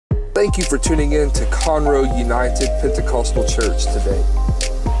Thank you for tuning in to Conroe United Pentecostal Church today.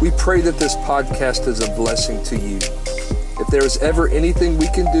 We pray that this podcast is a blessing to you. If there is ever anything we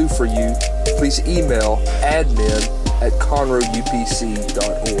can do for you, please email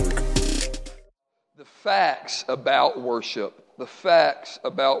admin@conroeupc.org. The facts about worship. The facts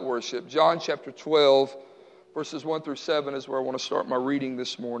about worship. John chapter 12, verses 1 through 7 is where I want to start my reading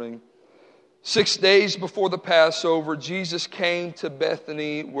this morning. 6 days before the Passover, Jesus came to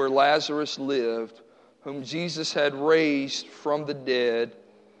Bethany where Lazarus lived, whom Jesus had raised from the dead.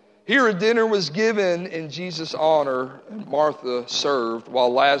 Here a dinner was given in Jesus' honor, and Martha served,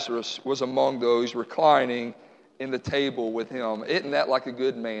 while Lazarus was among those reclining in the table with him. Isn't that like a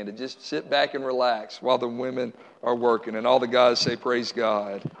good man, to just sit back and relax while the women are working? And all the guys say, praise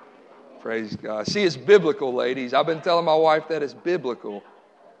God. Praise God. See, it's biblical, ladies. I've been telling my wife that it's biblical.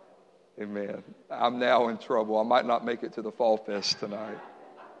 Amen. I'm now in trouble. I might not make it to the Fall Fest tonight.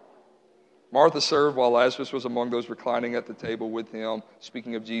 Martha served while Lazarus was among those reclining at the table with him,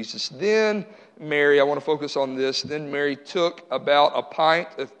 speaking of Jesus. Then Mary, I want to focus on this, then Mary took about a pint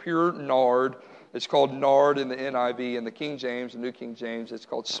of pure nard. It's called nard in the NIV. In the King James, the New King James, it's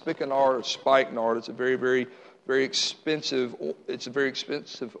called spikenard or spikenard. It's a very expensive. It's a very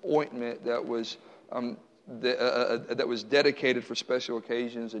expensive ointment that was that was dedicated for special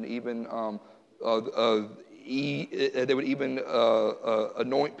occasions, and even they would even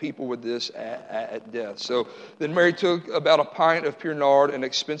anoint people with this at death. So then Mary took about a pint of pure nard, an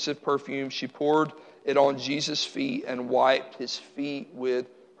expensive perfume. She poured it on Jesus' feet and wiped his feet with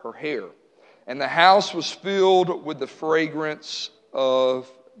her hair. And the house was filled with the fragrance of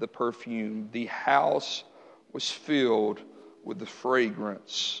the perfume. The house was filled with the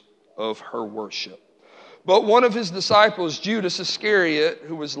fragrance of her worship. But one of his disciples, Judas Iscariot,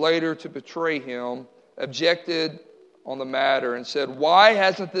 who was later to betray him, objected on the matter and said, "Why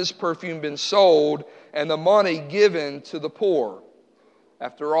hasn't this perfume been sold and the money given to the poor?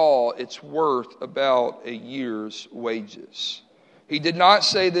 After all, it's worth about a year's wages." He did not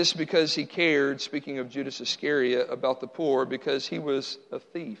say this because he cared, speaking of Judas Iscariot, about the poor, because he was a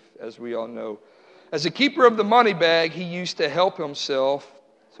thief, as we all know. As a keeper of the money bag, he used to help himself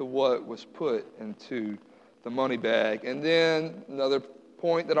to what was put into the money bag. And then another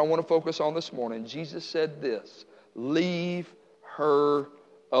point that I want to focus on this morning, Jesus said this: leave her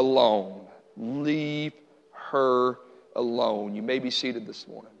alone. Leave her alone. You may be seated this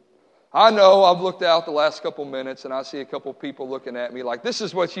morning. I know I've looked out the last couple minutes and I see a couple people looking at me like, this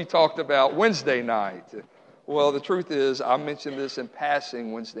is what you talked about Wednesday night. Well, the truth is, I mentioned this in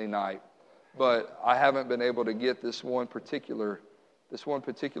passing Wednesday night, but I haven't been able to get this one particular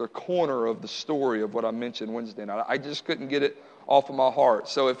corner of the story of what I mentioned Wednesday night. I just couldn't get it off of my heart.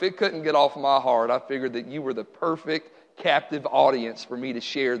 So if it couldn't get off of my heart, I figured that you were the perfect captive audience for me to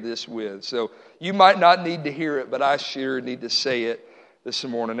share this with. So you might not need to hear it, but I sure need to say it this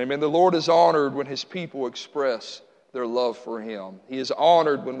morning. Amen. The Lord is honored when his people express their love for him. He is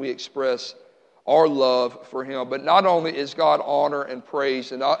honored when we express our love for him. But not only is God honored and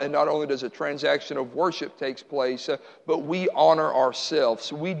praised, and not only does a transaction of worship take place, but we honor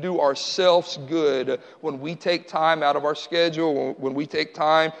ourselves. We do ourselves good when we take time out of our schedule, when we take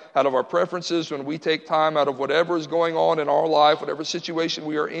time out of our preferences, when we take time out of whatever is going on in our life, whatever situation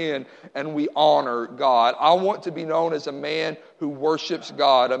we are in, and we honor God. I want to be known as a man who worships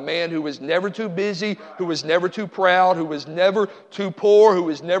God, a man who is never too busy, who is never too proud, who is never too poor, who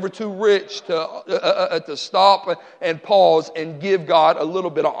is never too rich to stop and pause and give God a little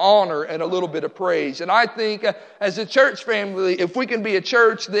bit of honor and a little bit of praise. And I think as a church family, if we can be a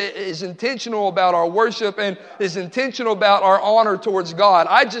church that is intentional about our worship and is intentional about our honor towards God,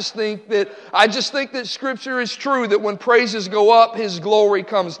 I just think that Scripture is true, that when praises go up, his glory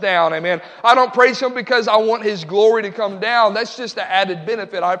comes down. Amen. I don't praise him because I want his glory to come down. That's just an added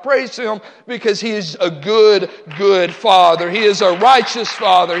benefit. I praise him because he is a good Father. He is a righteous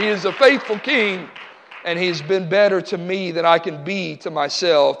Father. He is a faithful King. And he's been better to me than I can be to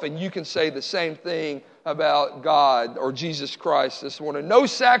myself. And you can say the same thing about God or Jesus Christ this morning. No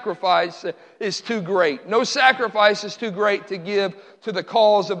sacrifice is too great. No sacrifice is too great to give to the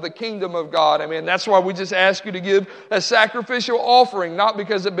cause of the kingdom of God. I mean, that's why we just ask you to give a sacrificial offering, not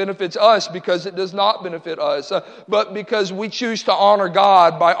because it benefits us, because it does not benefit us, but because we choose to honor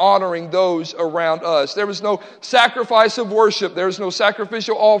God by honoring those around us. There was no sacrifice of worship. There was no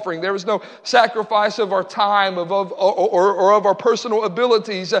sacrificial offering. There was no sacrifice of our time or of our personal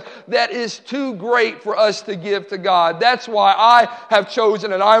abilities that is too great for for us to give to God. That's why I have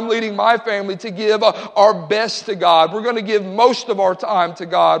chosen, and I'm leading my family to give our best to God. We're going to give most of our time to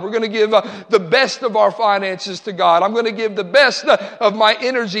God. We're going to give the best of our finances to God. I'm going to give the best of my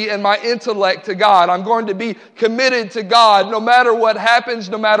energy and my intellect to God. I'm going to be committed to God no matter what happens,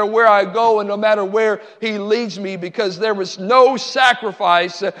 no matter where I go, and no matter where He leads me, because there was no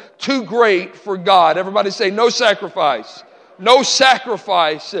sacrifice too great for God. Everybody say, no sacrifice. No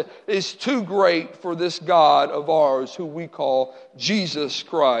sacrifice is too great for this God of ours who we call Jesus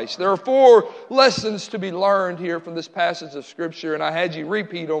Christ. There are 4 lessons to be learned here from this passage of Scripture, and I had you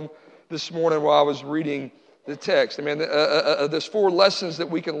repeat them this morning while I was reading the text. I mean, there's 4 lessons that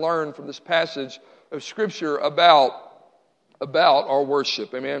we can learn from this passage of Scripture about our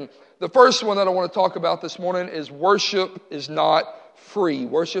worship. Amen. The first one that I want to talk about this morning is worship is not free.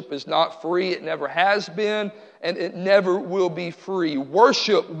 Worship is not free. It never has been, and it never will be free.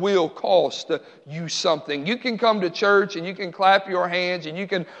 Worship will cost you something. You can come to church and you can clap your hands and you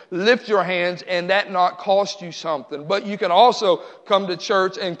can lift your hands and that not cost you something. But you can also come to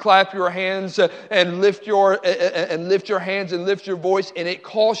church and clap your hands and lift your hands and lift your voice, and it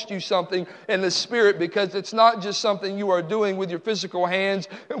costs you something in the spirit, because it's not just something you are doing with your physical hands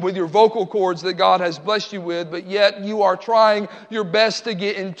and with your vocal cords that God has blessed you with, but yet you are trying your best to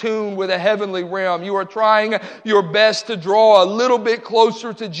get in tune with a heavenly realm. You are trying your best to draw a little bit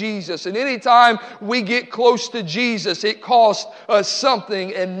closer to Jesus. And anytime we get close to Jesus, it costs us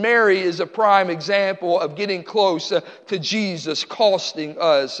something. And Mary is a prime example of getting close to Jesus costing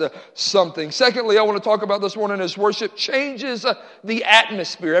us something. Secondly, I want to talk about this morning is worship changes the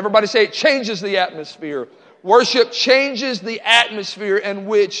atmosphere. Everybody say it changes the atmosphere. Worship changes the atmosphere in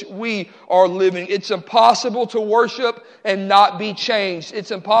which we are living. It's impossible to worship and not be changed.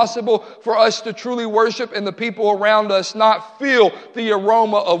 It's impossible for us to truly worship and the people around us not feel the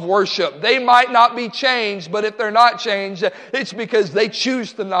aroma of worship. They might not be changed, but if they're not changed, it's because they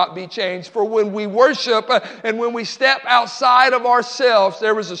choose to not be changed. For when we worship and when we step outside of ourselves,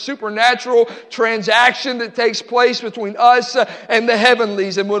 there is a supernatural transaction that takes place between us and the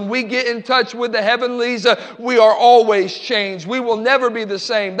heavenlies. And when we get in touch with the heavenlies, we are always changed. We will never be the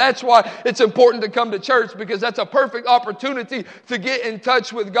same. That's why it's important to come to church, because that's a perfect opportunity to get in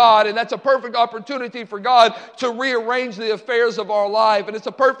touch with God, and that's a perfect opportunity for God to rearrange the affairs of our life, and it's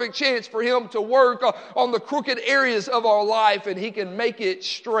a perfect chance for Him to work on the crooked areas of our life, and He can make it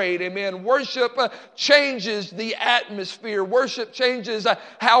straight. Amen. Worship changes the atmosphere. Worship changes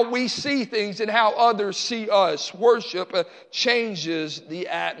how we see things and how others see us. Worship changes the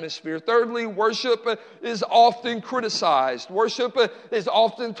atmosphere. Thirdly, worship is often criticized. Worship is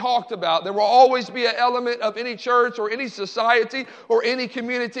often talked about. There will always be an element of any church or any society or any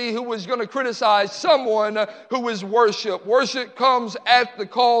community who is going to criticize someone who is worship. Worship comes at the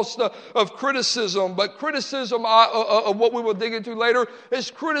cost of criticism, but criticism, what we will dig into later, is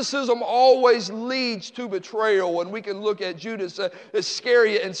criticism always leads to betrayal, and we can look at Judas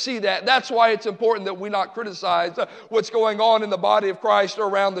Iscariot and see that. That's why it's important that we not criticize what's going on in the body of Christ or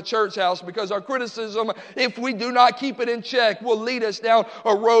around the church house, because our criticism, if we do not keep it in check, will lead us down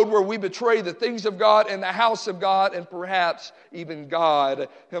a road where we betray the things of God and the house of God and perhaps even God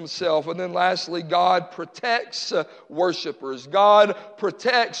Himself. And then lastly, God protects worshipers. God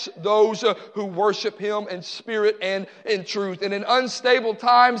protects those who worship Him in spirit and in truth. And in unstable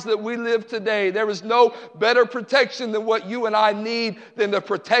times that we live today, there is no better protection than what you and I need than the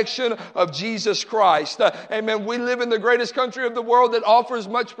protection of Jesus Christ. Amen. We live in the greatest country of the world that offers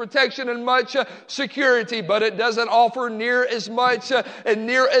much protection and much security, but it doesn't offer near as much and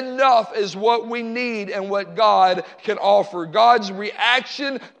near enough as what we need and what God can offer. God's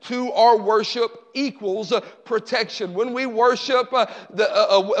reaction to our worship equals protection. When we worship,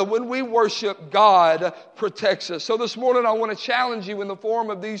 God protects us. So this morning I want to challenge you in the form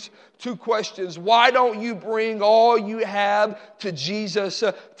of these 2 questions. Why don't you bring all you have to Jesus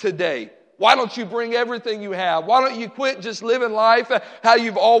today? Why don't you bring everything you have? Why don't you quit just living life how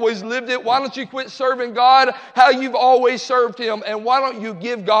you've always lived it? Why don't you quit serving God how you've always served Him? And why don't you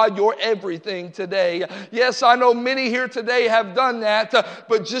give God your everything today? Yes, I know many here today have done that,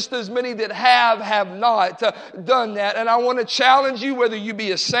 but just as many that have not done that. And I want to challenge you, whether you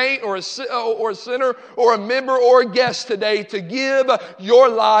be a saint or a sinner or a member or a guest today, to give your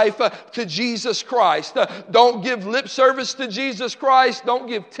life to Jesus Christ. Don't give lip service to Jesus Christ. Don't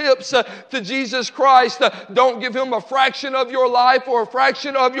give tips to Jesus Christ, don't give Him a fraction of your life or a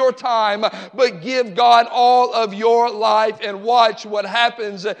fraction of your time, but give God all of your life and watch what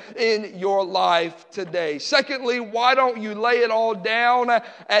happens in your life today. Secondly, why don't you lay it all down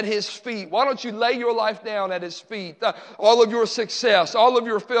at His feet? Why don't you lay your life down at His feet? All of your success, all of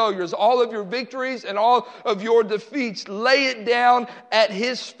your failures, all of your victories, and all of your defeats, lay it down at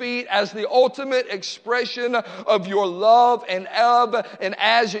His feet as the ultimate expression of your love and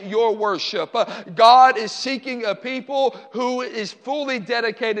as your worship. God is seeking a people who is fully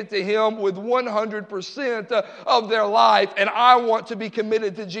dedicated to Him with 100% of their life, and I want to be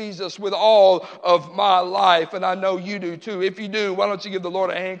committed to Jesus with all of my life, and I know you do too. If you do, why don't you give the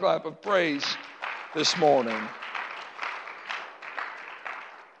Lord a hand clap of praise this morning?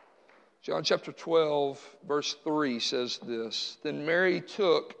 John chapter 12, verse 3 says this: Then Mary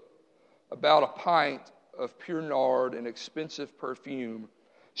took about a pint of pure nard, an expensive perfume.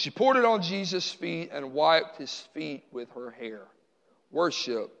 She poured it on Jesus' feet and wiped His feet with her hair.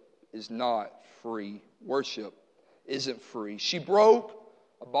 Worship is not free. Worship isn't free. She broke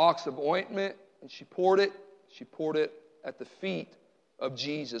a box of ointment and she poured it at the feet of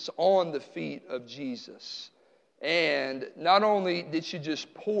Jesus, on the feet of Jesus. And not only did she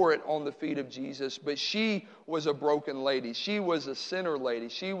just pour it on the feet of Jesus, but she was a broken lady. She was a sinner lady.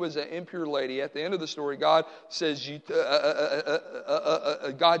 She was an impure lady. At the end of the story, God says,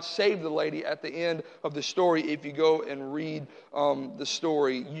 God saved the lady at the end of the story. If you go and read the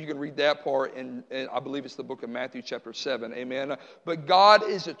story, you can read that part in I believe it's the book of Matthew chapter 7. Amen. But God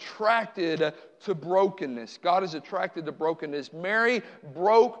is attracted to brokenness. God is attracted to brokenness. Mary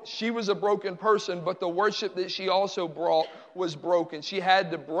broke. She was a broken person, but the worship that she also brought was broken. She had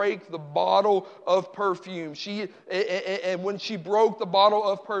to break the bottle of perfume. And when she broke the bottle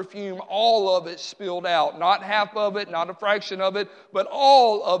of perfume, all of it spilled out. Not half of it, not a fraction of it, but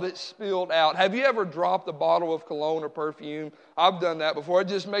all of it spilled out. Have you ever dropped a bottle of cologne or perfume? I've done that before. It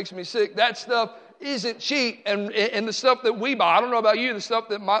just makes me sick. That stuff isn't cheap, and the stuff that we buy, I don't know about you, the stuff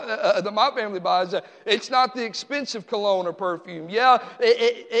that my family buys, it's not the expensive cologne or perfume. Yeah,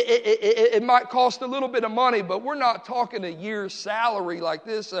 it might cost a little bit of money, but we're not talking a year's salary like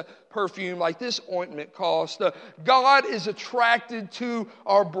this perfume, like this ointment cost. God is attracted to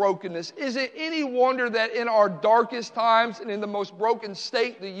our brokenness. Is it any wonder that in our darkest times and in the most broken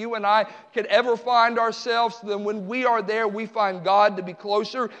state that you and I could ever find ourselves, then when we are there, we find God to be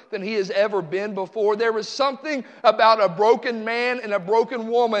closer than He has ever been before? There is something about a broken man and a broken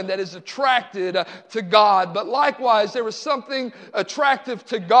woman that is attracted to God. But likewise, there is something attractive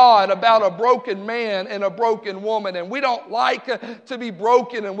to God about a broken man and a broken woman. And we don't like to be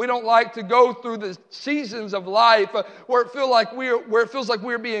broken, and we don't like to go through the seasons of life where it feels like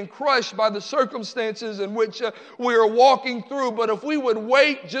we're being crushed by the circumstances in which we are walking through. But if we would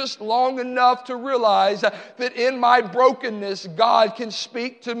wait just long enough to realize that in my brokenness, God can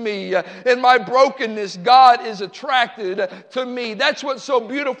speak to me. In my brokenness, God is attracted to me. That's what's so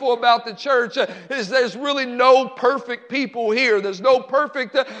beautiful about the church, is there's really no perfect people here. There's no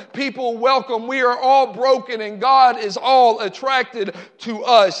perfect people welcome. We are all broken, and God is all attracted to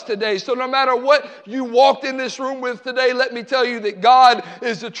us today. So no matter what you walked in this room with today, let me tell you that God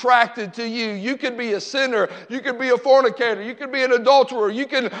is attracted to you. You could be a sinner. You could be a fornicator. You could be an adulterer. You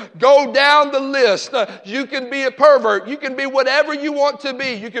can go down the list. You can be a pervert. You can be whatever you want to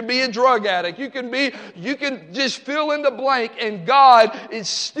be. You can be a drug addict. You can just fill in the blank, and God is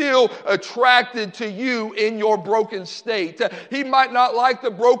still attracted to you in your broken state. He might not like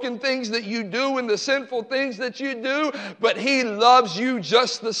the broken things that you do and the sinful things that you do, but He loves you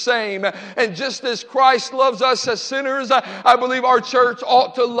just the same. And just as Christ loves us as sinners, I believe our church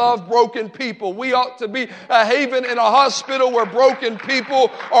ought to love broken people. We ought to be a haven and a hospital where broken people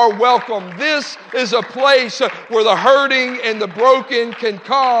are welcome. This is a place where the hurting and the broken can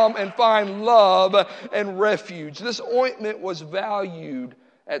come and find love and refuge. This ointment was valued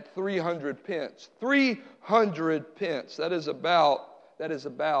at 300 pence. 300 pence. That is about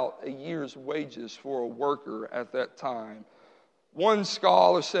a year's wages for a worker at that time. One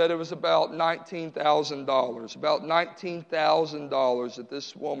scholar said it was about $19,000. About $19,000 that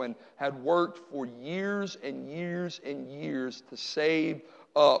this woman had worked for years and years and years to save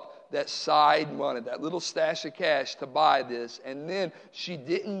up that side money, that little stash of cash to buy this. And then she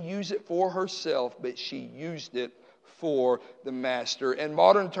didn't use it for herself, but she used it for the master. In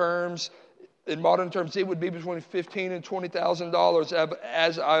modern terms, In modern terms, it would be between $15,000 and $20,000,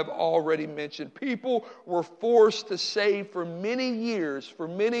 as I've already mentioned. People were forced to save for many years,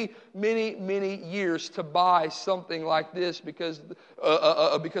 many years, to buy something like this because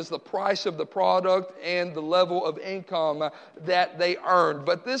the price of the product and the level of income that they earned.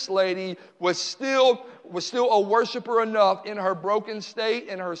 But this lady was still a worshiper enough in her broken state,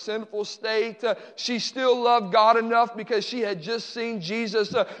 in her sinful state. She still loved God enough because she had just seen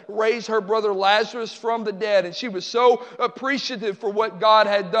Jesus raise her brother Lazarus from the dead. And she was so appreciative for what God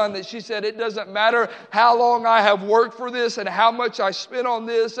had done that she said, it doesn't matter how long I have worked for this and how much I spent on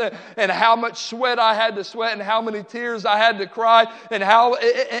this and how much sweat I had to sweat and how many tears I had to cry and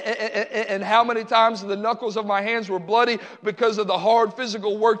how many times the knuckles of my hands were bloody because of the hard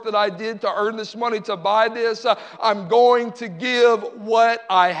physical work that I did to earn this money to buy this. I'm going to give what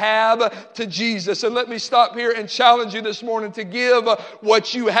I have to Jesus. And let me stop here and challenge you this morning to give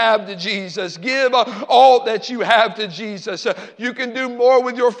what you have to Jesus. Give all that you have to Jesus. You can do more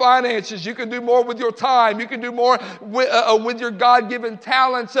with your finances. You can do more with your time. You can do more with your God-given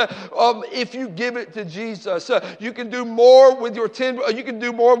talents if you give it to Jesus. You can do more with your 10. You can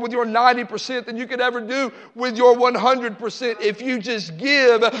do more with your 90% than you could ever do with your 100% if you just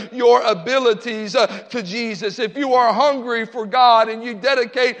give your abilities to Jesus. If you are hungry for God and you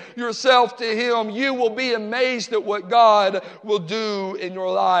dedicate yourself to Him, you will be amazed at what God will do in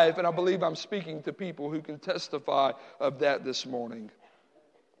your life. And I believe I'm speaking to people who can testify of that this morning.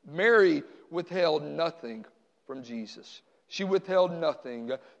 Mary withheld nothing from Jesus. She withheld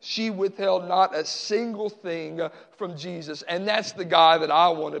nothing. She withheld not a single thing from Jesus. And that's the guy that I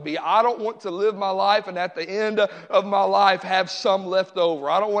want to be. I don't want to live my life and at the end of my life have some left over.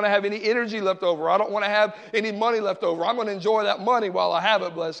 I don't want to have any energy left over. I don't want to have any money left over. I'm going to enjoy that money while I have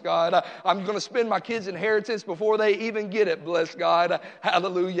it, bless God. I'm going to spend my kids' inheritance before they even get it, bless God.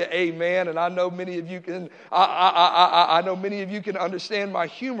 Hallelujah, amen. And I know many of you can I know many of you can understand my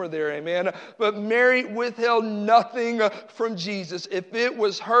humor there, amen. But Mary withheld nothing from Jesus. If it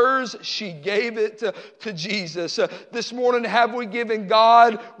was hers, she gave it to Jesus. This morning, have we given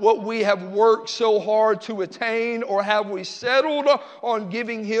God what we have worked so hard to attain, or have we settled on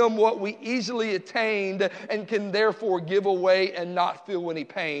giving Him what we easily attained and can therefore give away and not feel any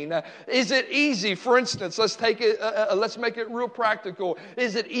pain? Is it easy? For instance, let's make it real practical.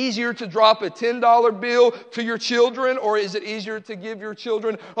 Is it easier to drop a $10 bill to your children, or is it easier to give your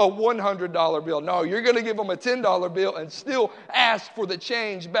children a $100 bill? No, you're going to give them a $10 bill and still ask for the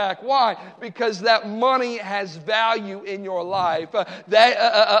change back. Why? Because that money has value in your life.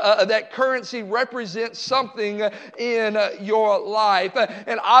 That currency represents something in your life.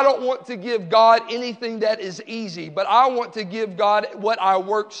 And I don't want to give God anything that is easy, but I want to give God what I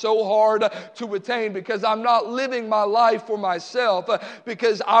worked so hard to attain, because I'm not living my life for myself,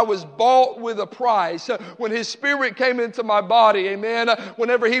 because I was bought with a price. When His Spirit came into my body, amen,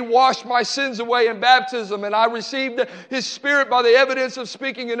 whenever He washed my sins away in baptism and I received His Spirit by the evidence of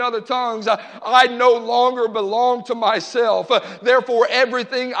speaking in other tongues, I no longer belong to myself. Therefore,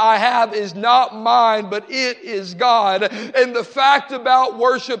 everything I have is not mine, but it is God. And the fact about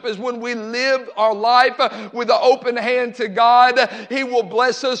worship is when we live our life with an open hand to God, He will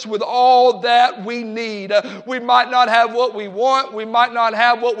bless us with all that we need. We might not have what we want, we might not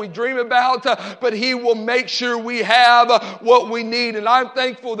have what we dream about, but He will make sure we have what we need. And I'm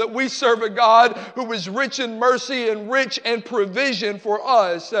thankful that we serve a God who is rich in mercy and rich in provision for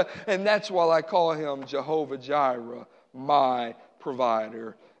us. And that's why I call Him Jehovah Jireh, my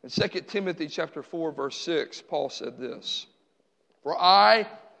provider. In 2 Timothy chapter 4, verse 6, Paul said this: "For I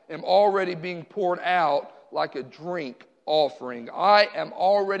am already being poured out like a drink offering." I am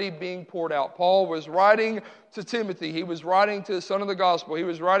already being poured out. Paul was writing to Timothy. He was writing to the son of the gospel. He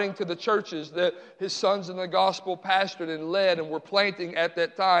was writing to the churches that his sons in the gospel pastored and led and were planting at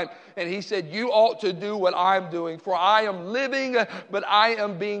that time. And he said, you ought to do what I'm doing, for I am living, but I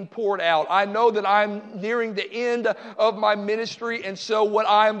am being poured out. I know that I'm nearing the end of my ministry, and so what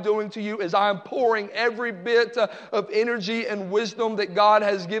I am doing to you is I'm pouring every bit of energy and wisdom that God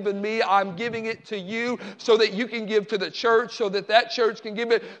has given me. I'm giving it to you so that you can give to the church, so that that church can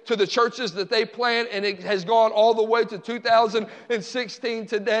give it to the churches that they plant, and it has gone all the way to 2016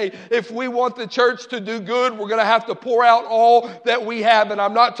 today. If we want the church to do good, we're going to have to pour out all that we have. And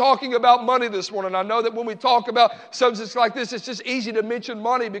I'm not talking about money this morning. I know that when we talk about subjects like this, it's just easy to mention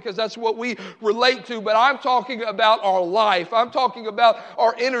money because that's what we relate to. But I'm talking about our life. I'm talking about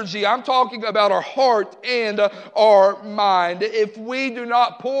our energy. I'm talking about our heart and our mind. If we do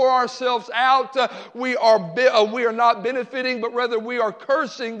not pour ourselves out, we are not benefiting, but rather we are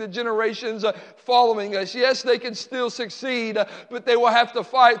cursing the generations following us. Yes, yes, they can still succeed, but they will have to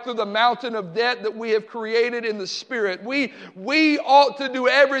fight through the mountain of debt that we have created in the spirit. We ought to do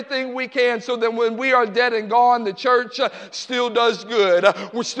everything we can so that when we are dead and gone, the church still does good.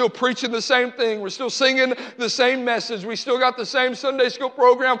 We're still preaching the same thing. We're still singing the same message. We still got the same Sunday school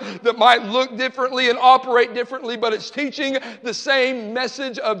program that might look differently and operate differently, but it's teaching the same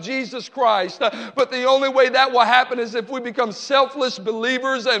message of Jesus Christ. But the only way that will happen is if we become selfless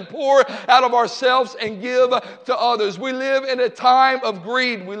believers and pour out of ourselves and give to others. We live in a time of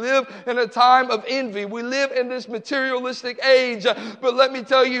greed. We live in a time of envy. We live in this materialistic age. But let me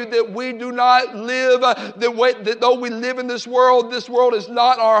tell you that we do not live the way that though we live in this world is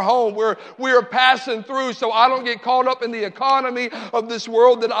not our home. We are passing through, so I don't get caught up in the economy of this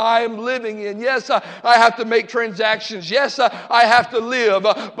world that I am living in. Yes, I have to make transactions. Yes, I have to live,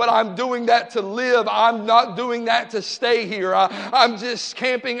 but I'm doing that to live. I'm not doing that to stay here. I'm just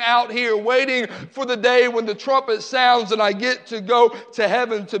camping out here waiting for the day when the trumpet sounds and I get to go to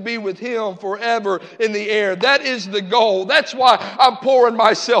heaven to be with Him forever in the air. That is the goal. That's why I'm pouring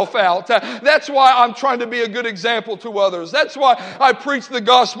myself out. That's why I'm trying to be a good example to others. That's why I preach the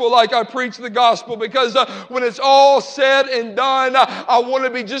gospel like I preach the gospel, because when it's all said and done, I want to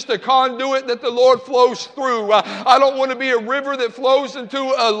be just a conduit that the Lord flows through. I don't want to be a river that flows into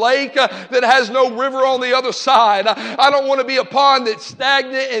a lake that has no river on the other side. I don't want to be a pond that's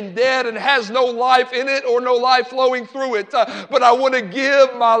stagnant and dead and has no life in it or no life flowing through it. But I want to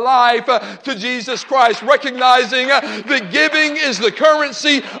give my life to Jesus Christ, recognizing that giving is the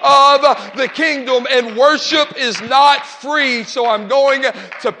currency of the kingdom and worship is not free. So I'm going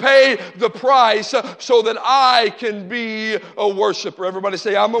to pay the price so that I can be a worshiper. Everybody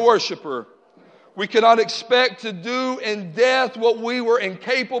say, I'm a worshiper. We cannot expect to do in death what we were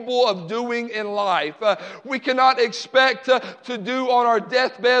incapable of doing in life. We cannot expect to do on our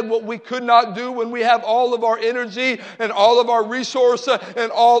deathbed what we could not do when we have all of our energy and all of our resource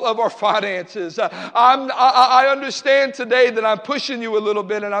and all of our finances. I understand today that I'm pushing you a little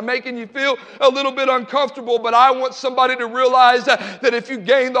bit and I'm making you feel a little bit uncomfortable, but I want somebody to realize that if you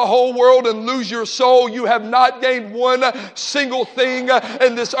gain the whole world and lose your soul, you have not gained one single thing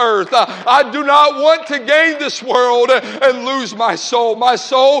in this earth. I do not want to gain this world and lose my soul. My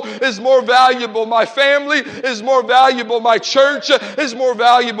soul is more valuable. My family is more valuable. My church is more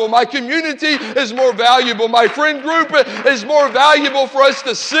valuable. My community is more valuable. My friend group is more valuable for us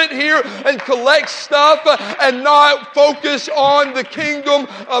to sit here and collect stuff and not focus on the kingdom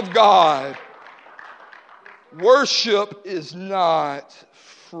of God. Worship is not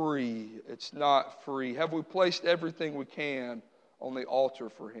free. It's not free. Have we placed everything we can on the altar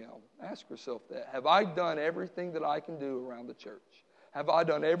for Him? Ask yourself that. Have I done everything that I can do around the church? Have I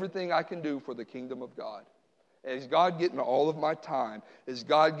done everything I can do for the kingdom of God? Is God getting all of my time? Is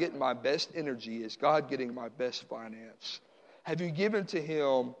God getting my best energy? Is God getting my best finance? Have you given to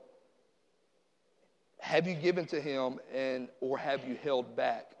Him? Have you given to Him or have you held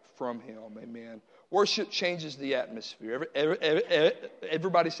back from Him? Amen. Worship changes the atmosphere.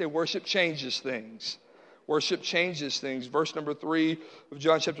 Everybody say worship changes things. Worship changes things. Verse number 3 of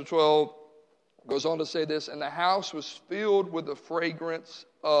John chapter 12 goes on to say this, and the house was filled with the fragrance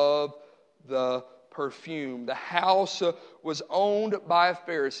of the perfume. The house was owned by a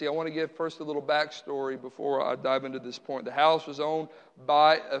Pharisee. I want to give first a little backstory before I dive into this point. The house was owned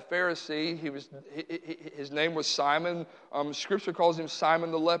by a Pharisee. His name was Simon. Scripture calls him Simon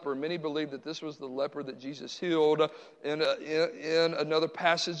the leper. Many believe that this was the leper that Jesus healed in another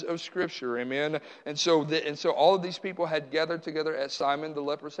passage of Scripture. Amen. And so all of these people had gathered together at Simon the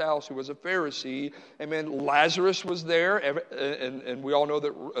leper's house, who was a Pharisee. Amen. Lazarus was there, and we all know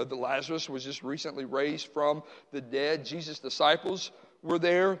that Lazarus was just recently raised from the dead. Jesus' disciples were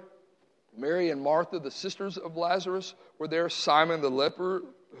there. Mary and Martha, the sisters of Lazarus, were there. Simon the leper,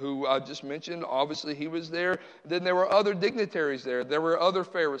 who I just mentioned, obviously he was there. Then there were other dignitaries there. There were other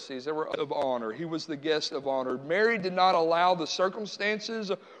Pharisees. There were of honor. He was the guest of honor. Mary did not allow the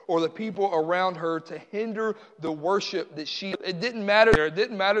circumstances or the people around her to hinder the worship that it didn't matter. It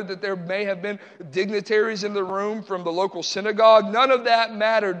didn't matter that there may have been dignitaries in the room from the local synagogue. None of that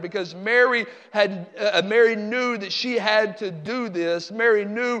mattered, because Mary knew that she had to do this. Mary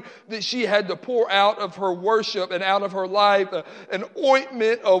knew that she had to pour out of her worship and out of her life an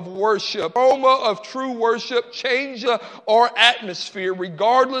ointment of worship. Aroma of true worship changes our atmosphere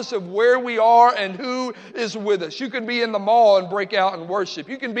regardless of where we are and who is with us. You can be in the mall and break out in worship.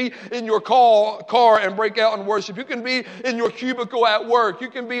 You can be in your car and break out in worship. You can be in your cubicle at work. You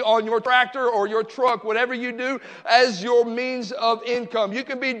can be on your tractor or your truck, whatever you do as your means of income. You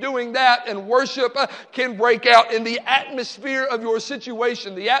can be doing that, and worship can break out in the atmosphere of your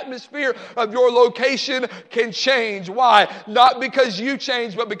situation. The atmosphere of your location can change. Why? Not because you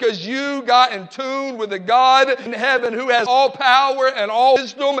changed, but because you got in tune with the God in heaven who has all power and all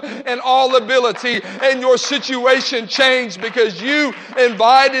wisdom and all ability. And your situation changed because you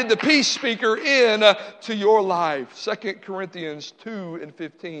invited the peace speaker in to your life. 2 Corinthians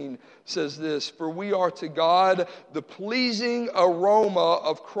 2:15 says this, "For we are to God the pleasing aroma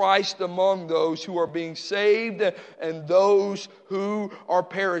of Christ among those who are being saved and those who are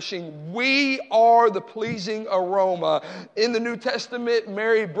perishing." We are the pleasing aroma. In the New Testament,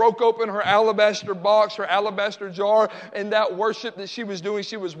 Mary broke open her alabaster box, her alabaster jar, and that worship that she was doing,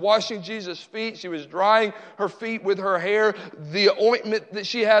 she was washing Jesus' feet, she was drying her feet with her hair. The ointment that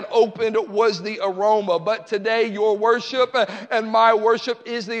she had opened was the aroma. But today, your worship and my worship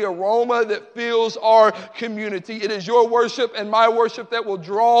is the aroma that fills our community. It is your worship and my worship that will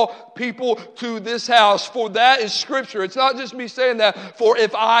draw people to this house. For that is Scripture. It's not just me saying that. For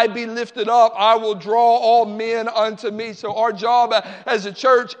if I be lifted up, I will draw all men unto me. So our job as a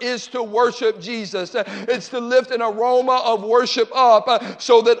church is to worship Jesus. It's to lift an aroma of worship up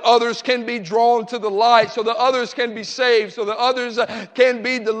so that others can be drawn to the light, so that others can be saved, so that others can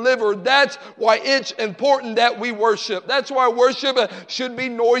be delivered. That's why it's important that we worship. That's why worship should be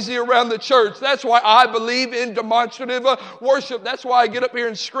noisy around the church. That's why I believe in demonstrative worship. That's why I get up here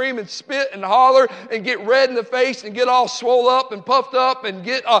and scream and spit and holler and get red in the face and get all swole up and puffed up and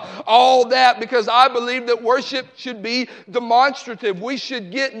get all that, because I believe that worship should be demonstrative. We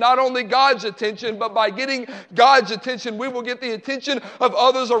should get not only God's attention, but by getting God's attention, we will get the attention of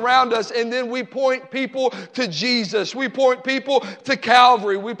others around us, and then we point people to Jesus. We point people to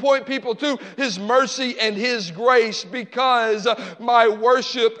Calvary. We point people to His mercy and His grace, because my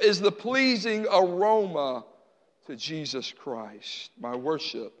worship is the pleasing aroma to Jesus Christ. My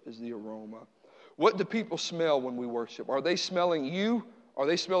worship is the aroma. What do people smell when we worship? Are they smelling you? Are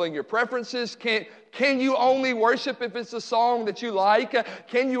they smelling your preferences? Can you only worship if it's a song that you like?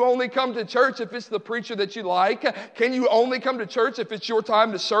 Can you only come to church if it's the preacher that you like? Can you only come to church if it's your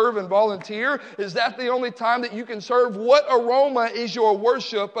time to serve and volunteer? Is that the only time that you can serve? What aroma is your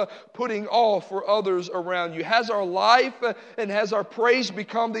worship putting off for others around you? Has our life and has our praise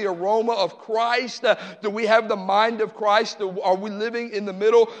become the aroma of Christ? Do we have the mind of Christ? Are we living in the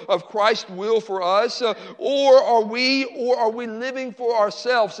middle of Christ's will for us? Or are we living for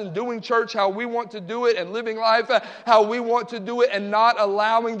ourselves and doing church how we want to do it and living life how we want to do it and not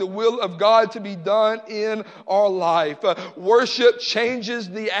allowing the will of God to be done in our life? Worship changes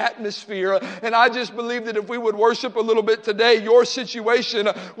the atmosphere, and I just believe that if we would worship a little bit today, your situation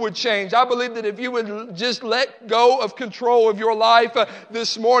would change. I believe that if you would just let go of control of your life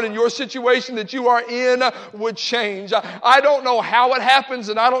this morning, your situation that you are in would change. I don't know how it happens,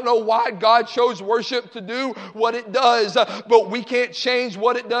 and I don't know why God chose worship to do what it does, but we can't change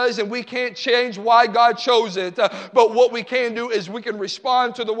what it does, and we can't change why God chose it. But what we can do is we can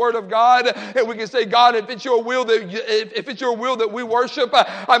respond to the Word of God, and we can say, God, if it's your will that we worship,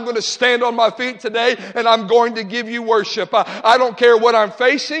 I'm going to stand on my feet today, and I'm going to give you worship. I don't care what I'm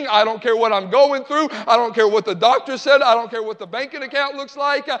facing. I don't care what I'm going through. I don't care what the doctor said. I don't care what the banking account looks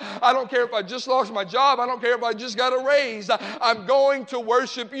like. I don't care if I just lost my job. I don't care if I just got a raise. I'm going to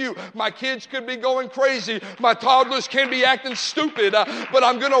worship you. My kids could be going crazy. My toddlers can be acting stupid, but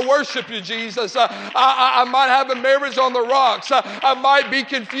I'm going to worship you, Jesus. I might have a marriage on the rocks. I might be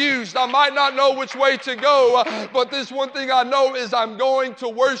confused. I might not know which way to go, but this one thing I know is I'm going to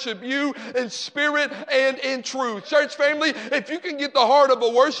worship you in spirit and in truth. Church family, if you can get the heart of a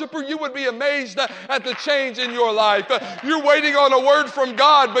worshiper, you would be amazed at the change in your life. You're waiting on a word from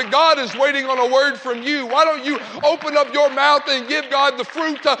God, but God is waiting on a word from you. Why don't you open up your mouth and give God the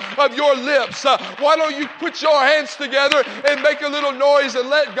fruit of your lips? Why don't you put your hands together and make a little noise and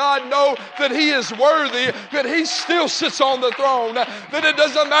let God know that He is worthy, that He still sits on the throne, that it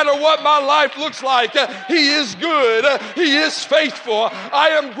doesn't matter what my life looks like. He is good. He is faithful. I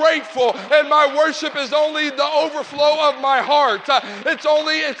am grateful, and my worship is only the overflow of my heart. It's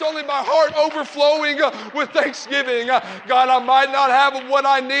only my heart overflowing with thanksgiving. God, I might not have what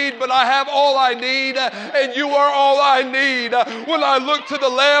I need, but I have all I need, and you are all I need. When I look to the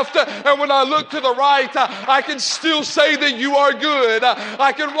left and when I look to the right, I can still say that you are good.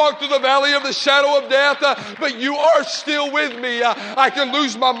 I can walk through the valley of the shadow of death, but you are still with me. I can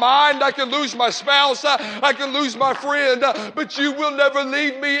lose my mind, I can lose my spouse, I can lose my friend, but you will never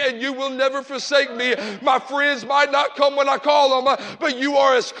leave me and you will never forsake me. My friends might not come when I call them, but you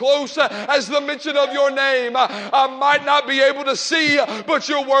are as close as the mention of your name. I might not be able to see, but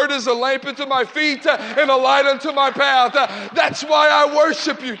your word is a lamp unto my feet and a light unto my path. That's why I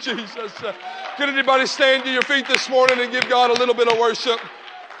worship you, Jesus. Can anybody stand to your feet this morning and give God a little bit of worship?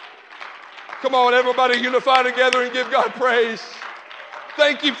 Come on, everybody unify together and give God praise.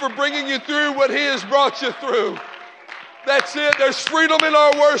 Thank you for bringing you through what He has brought you through. That's it. There's freedom in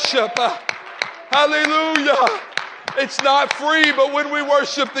our worship. Hallelujah. It's not free, but when we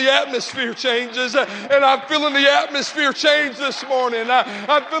worship, the atmosphere changes. And I'm feeling the atmosphere change this morning.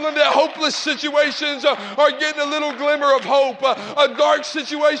 I'm feeling that hopeless situations are getting a little glimmer of hope. A dark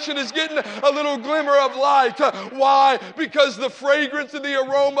situation is getting a little glimmer of light. Why? Because the fragrance and the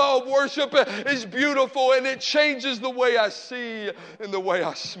aroma of worship is beautiful, and it changes the way I see and the way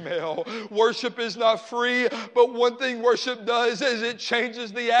I smell. Worship is not free, but one thing worship does is it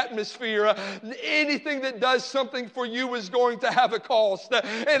changes the atmosphere. Anything that does something for you is going to have a cost,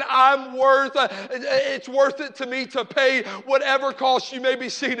 and it's worth it to me to pay whatever cost. You may be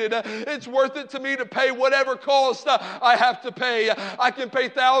seated. It's worth it to me to pay whatever cost I have to pay. I can pay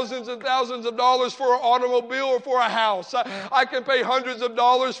thousands and thousands of dollars for an automobile or for a house. I can pay hundreds of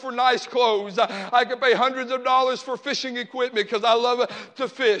dollars for nice clothes. I can pay hundreds of dollars for fishing equipment because I love to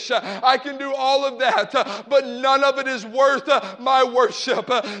fish. I can do all of that, but none of it is worth my worship.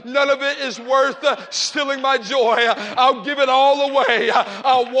 None of it is worth stealing my joy. I'll give it all away.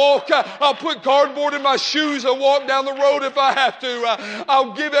 I'll put cardboard in my shoes and walk down the road if I have to.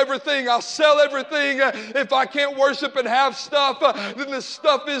 I'll give everything. I'll sell everything. If I can't worship and have stuff, then the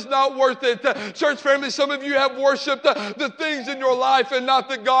stuff is not worth it. Church family, some of you have worshiped the things in your life and not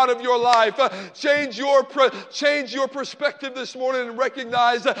the God of your life. Change your perspective this morning and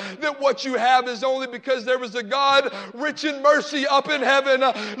recognize that what you have is only because there was a God rich in mercy up in heaven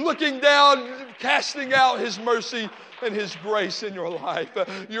looking down, casting out His mercy and His grace in your life.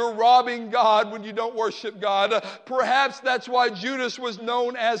 You're robbing God when you don't worship God. Perhaps that's why Judas was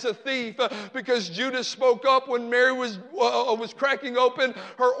known as a thief, because Judas spoke up when Mary was cracking open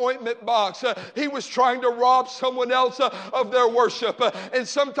her ointment box. He was trying to rob someone else of their worship. And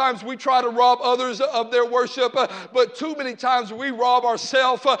sometimes we try to rob others of their worship, but too many times we rob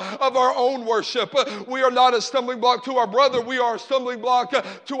ourselves of our own worship. We are not a stumbling block to our brother. We are a stumbling block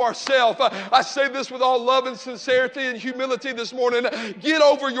to ourselves. I say this with all love and sincerity and humility this morning. Get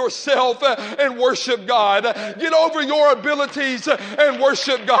over yourself and worship God. Get over your abilities and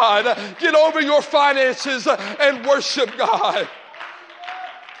worship God. Get over your finances and worship God.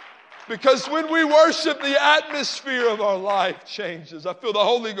 Because when we worship, the atmosphere of our life changes. I feel the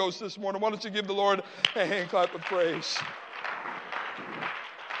Holy Ghost this morning. Why don't you give the Lord a hand clap of praise?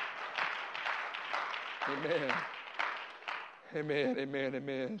 Amen. Amen, amen,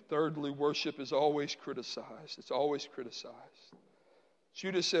 amen. Thirdly, worship is always criticized. It's always criticized.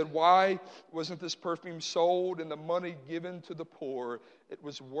 Judas said, why wasn't this perfume sold and the money given to the poor? It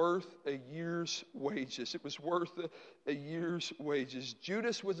was worth a year's wages. It was worth a year's wages.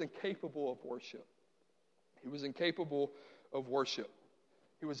 Judas was incapable of worship. He was incapable of worship.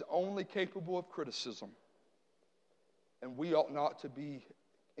 He was only capable of criticism. And we ought not to be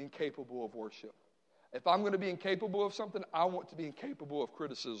incapable of worship. If I'm going to be incapable of something, I want to be incapable of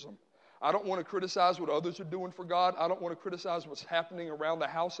criticism. I don't want to criticize what others are doing for God. I don't want to criticize what's happening around the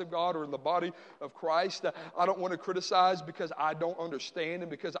house of God or in the body of Christ. I don't want to criticize because I don't understand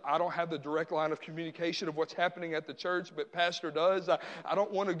and because I don't have the direct line of communication of what's happening at the church, but Pastor does. I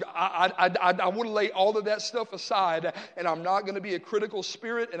don't want to. I want to lay all of that stuff aside, and I'm not going to be a critical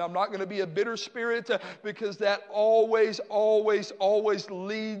spirit, and I'm not going to be a bitter spirit, because that always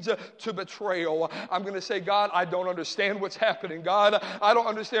leads to betrayal. I'm going to say, God, I don't understand what's happening. God, I don't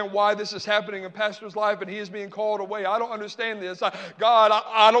understand why this is happening in Pastor's life and he is being called away. I don't understand this. God,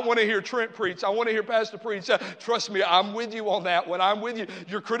 I don't want to hear Trent preach. I want to hear Pastor preach. Trust me, I'm with you on that. When I'm with you,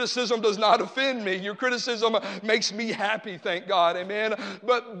 your criticism does not offend me. Your criticism makes me happy, thank God. Amen.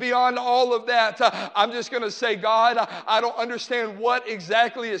 But beyond all of that, I'm just going to say, God, I don't understand what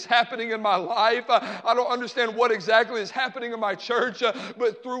exactly is happening in my life. I don't understand what exactly is happening in my church,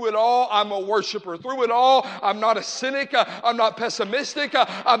 but through it all, I'm a worshiper. Through it all, I'm not a cynic. I'm not pessimistic.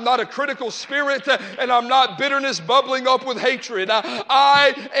 I'm not a critical spirit, and I'm not bitterness bubbling up with hatred.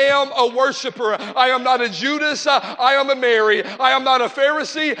 I am a worshiper. I am not a Judas. I am a Mary. I am not a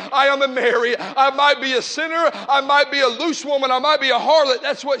Pharisee. I am a Mary. I might be a sinner. I might be a loose woman. I might be a harlot.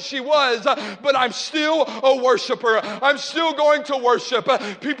 That's what she was. But I'm still a worshiper. I'm still going to worship.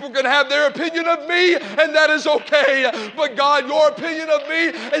 People can have their opinion of me, and that is okay. But God, your opinion of me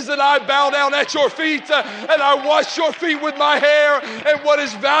is that I bow down at your feet and I wash your feet with my hair. And what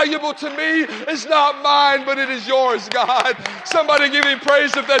is valuable to me is not mine, but it is yours, God. Somebody give him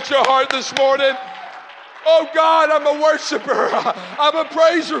praise if that's your heart this morning. Oh God, I'm a worshiper. I'm a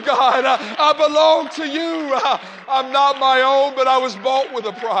praiser, God. I belong to you. I'm not my own, but I was bought with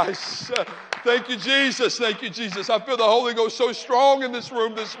a price. Thank you, Jesus. Thank you, Jesus. I feel the Holy Ghost so strong in this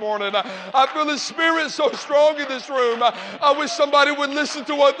room this morning. I feel His Spirit so strong in this room. I wish somebody would listen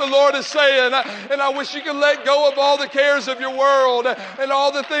to what the Lord is saying. And I wish you could let go of all the cares of your world and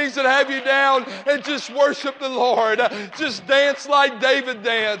all the things that have you down and just worship the Lord. Just dance like David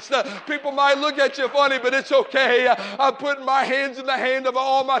danced. People might look at you funny, but it's okay. I'm putting my hands in the hand of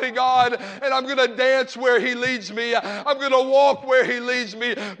Almighty God, and I'm going to dance where He leads me. I'm going to walk where He leads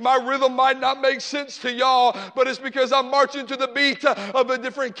me. My rhythm might not make sense to y'all, but it's because I'm marching to the beat of a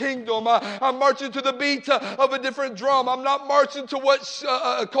different kingdom. I'm marching to the beat of a different drum. I'm not marching to what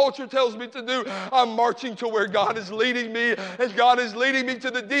culture tells me to do. I'm marching to where God is leading me, and God is leading me to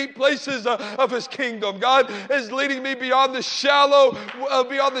the deep places of His kingdom. God is leading me beyond the shallow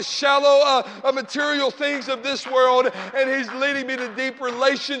material things of this world, and He's leading me to deep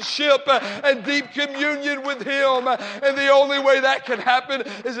relationship and deep communion with Him. And the only way that can happen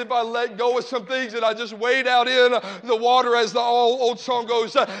is if I let go of some things that I just wade out in the water, as the old song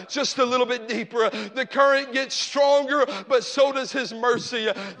goes, just a little bit deeper. The current gets stronger, but so does His mercy.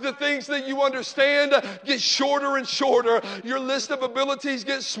 The things that you understand get shorter and shorter. Your list of abilities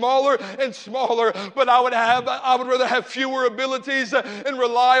gets smaller and smaller, but I would rather have fewer abilities and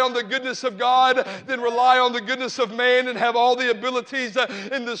rely on the goodness of God than rely on the goodness of man and have all the abilities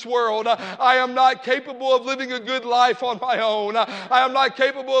in this world. I am not capable of living a good life on my own. I am not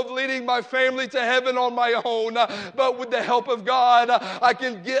capable of leading my family to heaven on my own, but with the help of God, I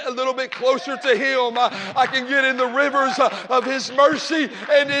can get a little bit closer to Him. I can get in the rivers of His mercy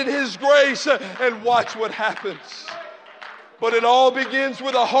and in His grace and watch what happens. But it all begins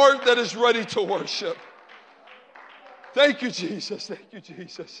with a heart that is ready to worship. Thank you, Jesus. Thank you,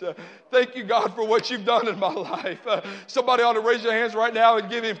 Jesus. Thank you, God, for what you've done in my life. Somebody ought to raise your hands right now and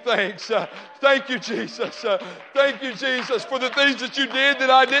give Him thanks. Thank you, Jesus. Thank you, Jesus, for the things that you did that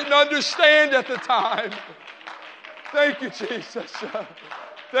I didn't understand at the time. Thank you, Jesus.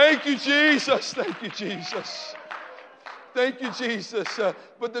 Thank you, Jesus. Thank you, Jesus. Thank you, Jesus.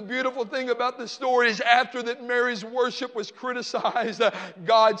 But the beautiful thing about the story is after that Mary's worship was criticized,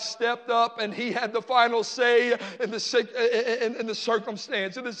 God stepped up and He had the final say in the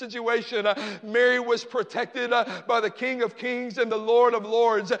circumstance, in the situation. Mary was protected by the King of Kings and the Lord of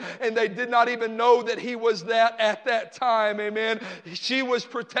Lords, and they did not even know that He was that at that time. Amen. She was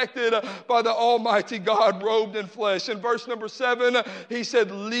protected by the Almighty God robed in flesh. In verse number 7, He said,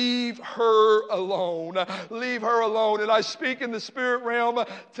 "Leave her alone. Leave her alone." And I speak in the spirit realm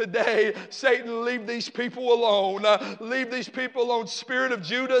today. Satan, leave these people alone. Leave these people alone. Spirit of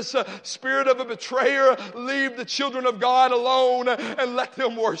Judas, spirit of a betrayer, leave the children of God alone and let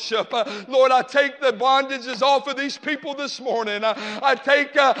them worship. Lord, I take the bondages off of these people this morning. I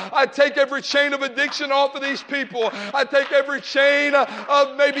take every chain of addiction off of these people. I take every chain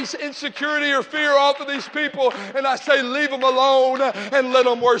of maybe insecurity or fear off of these people, and I say, leave them alone and let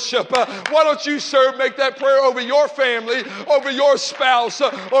them worship. Why don't you, sir, make that prayer over your family, over your spouse,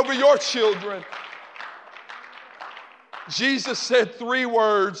 over your children? Jesus said 3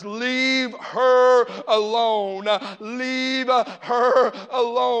 words: leave her alone. Leave her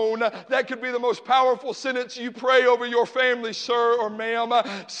alone. That could be the most powerful sentence you pray over your family, sir or ma'am.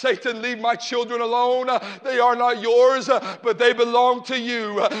 Satan, leave my children alone. They are not yours, but they belong to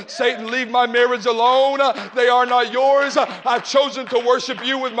you. Satan, leave my marriage alone. They are not yours. I've chosen to worship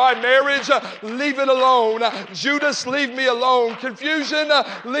you with my marriage. Leave it alone. Judas, leave me alone. Confusion,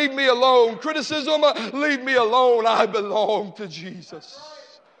 leave me alone. Criticism, leave me alone. I belong to Jesus.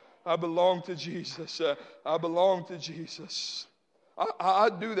 I belong to Jesus. I belong to Jesus. I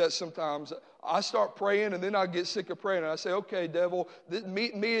do that sometimes. I start praying, and then I get sick of praying. And I say, okay, devil,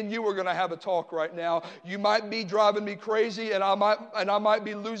 me and you are going to have a talk right now. You might be driving me crazy, and I might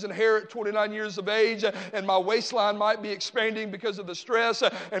be losing hair at 29 years of age, and my waistline might be expanding because of the stress,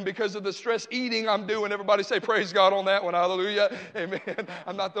 and because of the stress eating I'm doing. Everybody say praise God on that one. Hallelujah. Amen.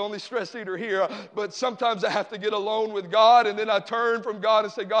 I'm not the only stress eater here, but sometimes I have to get alone with God, and then I turn from God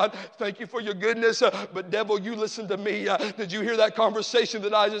and say, God, thank you for your goodness, but devil, you listen to me. Did you hear that conversation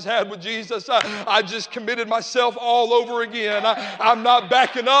that I just had with Jesus? I just committed myself all over again. I'm not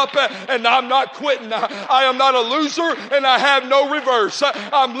backing up, and I'm not quitting. I am not a loser, and I have no reverse.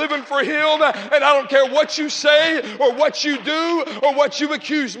 I'm living for Him, and I don't care what you say or what you do or what you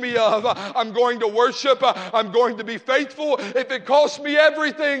accuse me of. I'm going to worship. I'm going to be faithful. If it costs me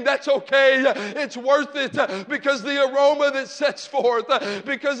everything, that's okay. It's worth it because the aroma that sets forth,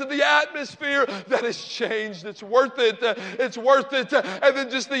 because of the atmosphere that has changed. It's worth it. It's worth it. And then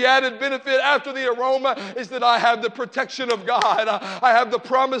just the added benefit after the aroma is that I have the protection of God. I have the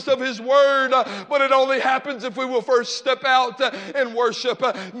promise of His Word, but it only happens if we will first step out and worship.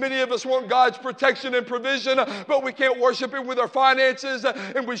 Many of us want God's protection and provision, but we can't worship Him with our finances,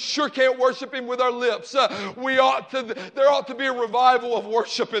 and we sure can't worship Him with our lips. There ought to be a revival of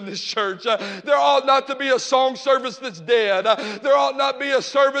worship in this church. There ought not to be a song service that's dead. There ought not be a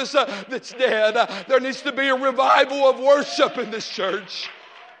service that's dead. There needs to be a revival of worship in this church.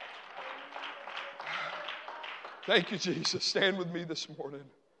 Thank you, Jesus. Stand with me this morning.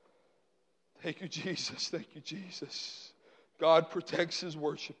 Thank you, Jesus. Thank you, Jesus. God protects His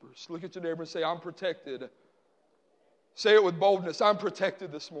worshipers. Look at your neighbor and say, I'm protected. Say it with boldness. I'm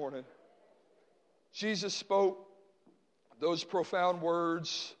protected this morning. Jesus spoke those profound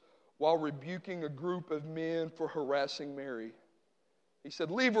words while rebuking a group of men for harassing Mary. He said,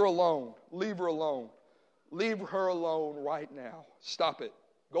 leave her alone. Leave her alone. Leave her alone right now. Stop it.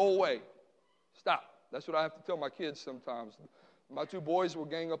 Go away. Stop. That's what I have to tell my kids sometimes. My two boys will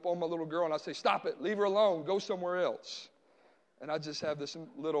gang up on my little girl, and I say, stop it. Leave her alone. Go somewhere else. And I just have this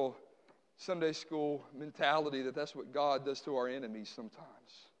little Sunday school mentality that that's what God does to our enemies sometimes.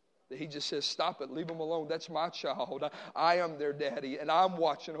 That He just says, stop it, leave them alone. That's my child. I am their daddy, and I'm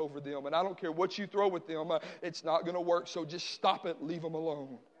watching over them. And I don't care what you throw at them. It's not going to work, so just stop it, leave them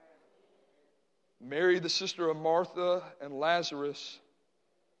alone. Mary, the sister of Martha and Lazarus,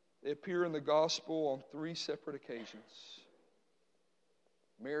 they appear in the gospel on 3 separate occasions.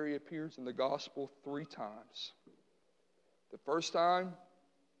 Mary appears in the gospel 3 times. The first time,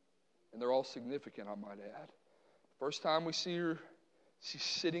 and they're all significant, I might add. The first time we see her, she's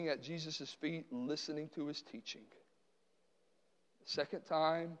sitting at Jesus' feet listening to His teaching. The second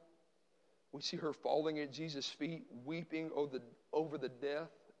time, we see her falling at Jesus' feet, weeping over the death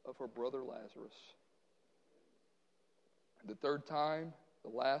of her brother Lazarus. And the third time, the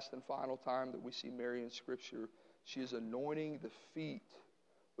last and final time that we see Mary in Scripture, she is anointing the feet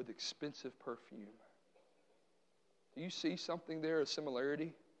with expensive perfume. Do you see something there, a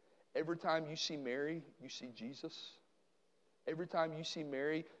similarity? Every time you see Mary, you see Jesus. Every time you see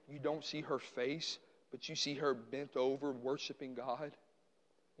Mary, you don't see her face, but you see her bent over worshiping God.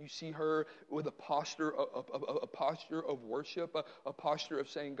 You see her with a posture of worship, a posture of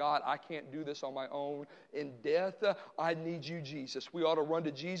saying, God, I can't do this on my own. In death, I need you, Jesus. We ought to run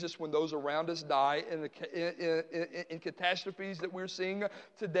to Jesus when those around us die. In catastrophes that we're seeing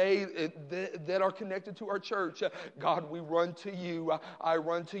today that are connected to our church, God, we run to you. I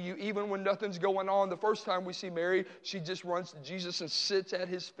run to you. Even when nothing's going on, the first time we see Mary, she just runs to Jesus and sits at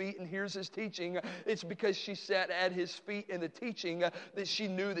His feet and hears His teaching. It's because she sat at His feet in the teaching that she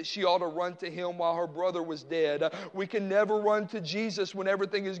knew that she ought to run to Him while her brother was dead. We can never run to Jesus when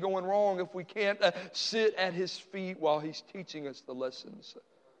everything is going wrong if we can't sit at His feet while He's teaching us the lessons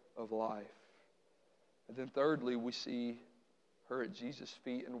of life. And then thirdly, we see her at Jesus'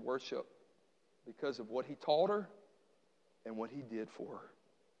 feet in worship because of what He taught her and what He did for her.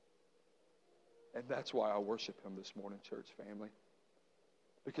 And that's why I worship Him this morning, church family.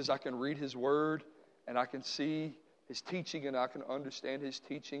 Because I can read His Word and I can see His teaching, and I can understand His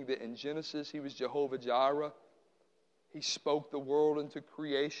teaching that in Genesis He was Jehovah Jireh. He spoke the world into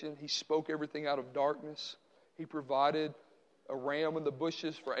creation. He spoke everything out of darkness. He provided a ram in the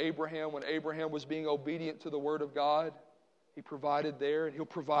bushes for Abraham when Abraham was being obedient to the Word of God. He provided there, and He'll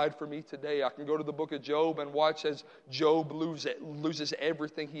provide for me today. I can go to the book of Job and watch as Job loses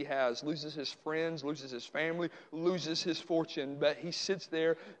everything he has, loses his friends, loses his family, loses his fortune. But he sits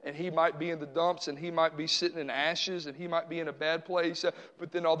there, and he might be in the dumps, and he might be sitting in ashes, and he might be in a bad place.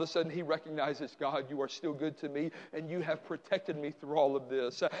 But then all of a sudden he recognizes, God, you are still good to me, and you have protected me through all of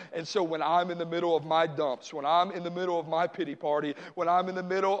this. And so when I'm in the middle of my dumps, when I'm in the middle of my pity party, when I'm in the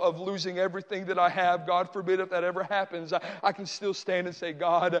middle of losing everything that I have, God forbid if that ever happens, I can still stand and say,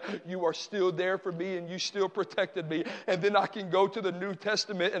 God, you are still there for me and you still protected me. And then I can go to the New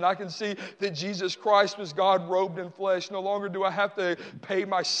Testament and I can see that Jesus Christ was God robed in flesh. No longer do I have to pay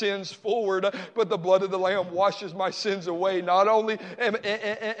my sins forward, but the blood of the Lamb washes my sins away. Not only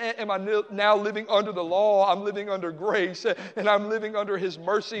am I now living under the law, I'm living under grace, and I'm living under His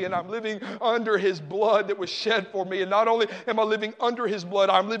mercy, and I'm living under His blood that was shed for me. And not only am I living under His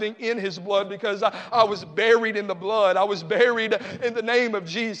blood, I'm living in His blood because I was buried in the blood. I was buried in the name of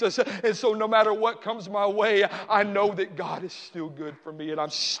Jesus. And so no matter what comes my way, I know that God is still good for me, and I'm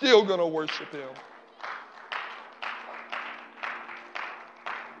still going to worship Him.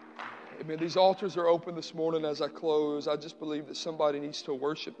 Amen. These altars are open this morning as I close. I just believe that somebody needs to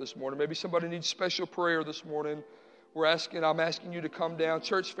worship this morning. Maybe somebody needs special prayer this morning. I'm asking you to come down.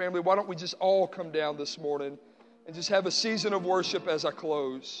 Church family, why don't we just all come down this morning and just have a season of worship as I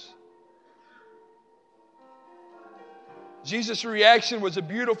close. Jesus' reaction was a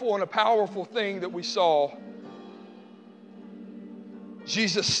beautiful and a powerful thing that we saw.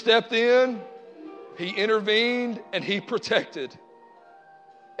 Jesus stepped in, He intervened, and He protected.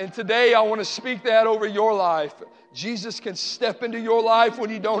 And today I want to speak that over your life. Jesus can step into your life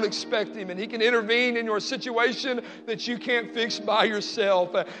when you don't expect Him, and He can intervene in your situation that you can't fix by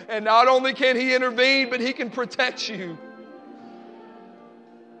yourself. And not only can He intervene, but He can protect you.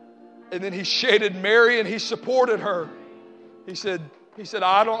 And then He shaded Mary and He supported her. He said,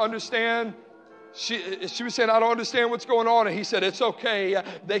 I don't understand. She was saying, I don't understand what's going on. And He said, it's okay.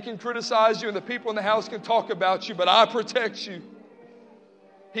 They can criticize you and the people in the house can talk about you, but I protect you.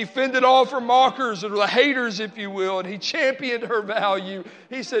 He fended off her mockers, or the haters, if you will, and He championed her value.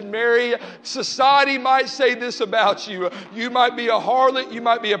 He said, Mary, society might say this about you. You might be a harlot, you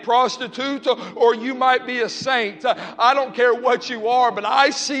might be a prostitute, or you might be a saint. I don't care what you are, but I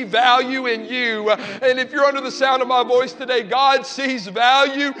see value in you. And if you're under the sound of my voice today, God sees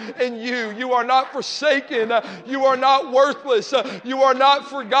value in you. You are not forsaken. You are not worthless. You are not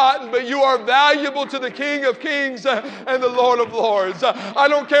forgotten, but you are valuable to the King of Kings and the Lord of Lords. I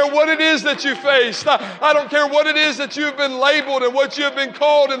don't care what it is that you faced. I don't care what it is that you've been labeled and what you have been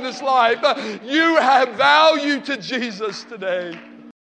called in this life. You have value to Jesus today.